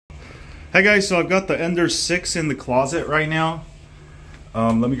Hi guys, so I've got the Ender 6 in the closet right now.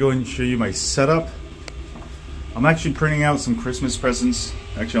 Let me go and show you my setup. I'm actually printing out some Christmas presents.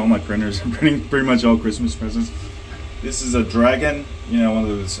 Actually, all my printers, I'm printing pretty much all Christmas presents. This is a dragon, you know, one of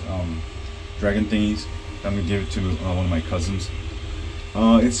those dragon thingies. I'm gonna give it to one of my cousins.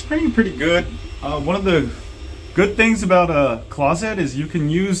 It's printing pretty good. One of the good things about a closet is you can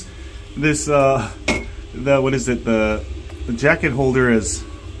use this, the jacket holder as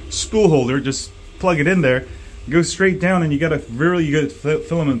spool holder. Just plug it in there, go straight down, and you got a really good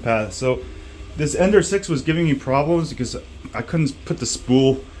filament path. So this Ender 6 was giving me problems because I couldn't put the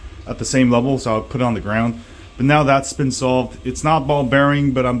spool at the same level, so I would put it on the ground. But now that's been solved. It's not ball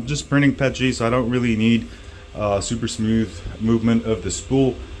bearing, but I'm just printing PETG, so I don't really need super smooth movement of the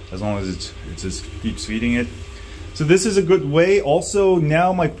spool as long as it just keeps feeding it. So this is a good way. Also,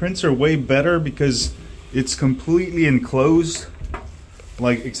 now my prints are way better because it's completely enclosed.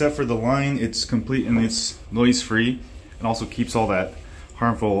 Like, except for the line, it's complete and it's noise free, and also keeps all that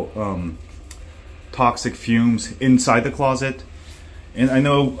harmful toxic fumes inside the closet. And I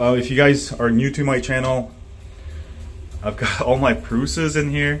know if you guys are new to my channel, I've got all my Prusas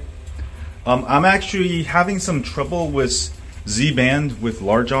in here. I'm actually having some trouble with Z-band with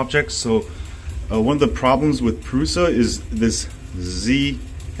large objects. So one of the problems with Prusa is this Z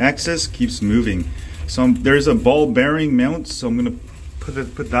axis keeps moving. So there's a ball bearing mount, so I'm gonna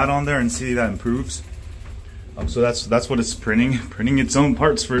put that on there and see that improves. So that's what it's printing its own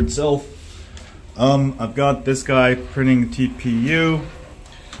parts for itself. I've got this guy printing TPU.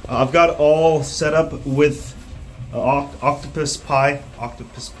 I've got all set up with Octopus Pi.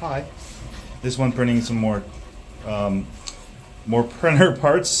 This one printing some more printer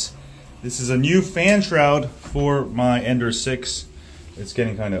parts. This is a new fan shroud for my Ender 6. It's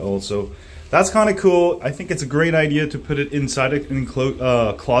getting kind of old, so that's kind of cool. I think it's a great idea to put it inside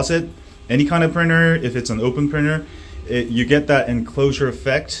a closet. Any kind of printer, if it's an open printer, you get that enclosure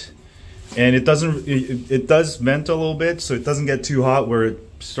effect, and it does vent a little bit, so it doesn't get too hot where it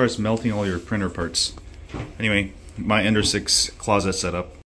starts melting all your printer parts. Anyway, my Ender 6 closet setup.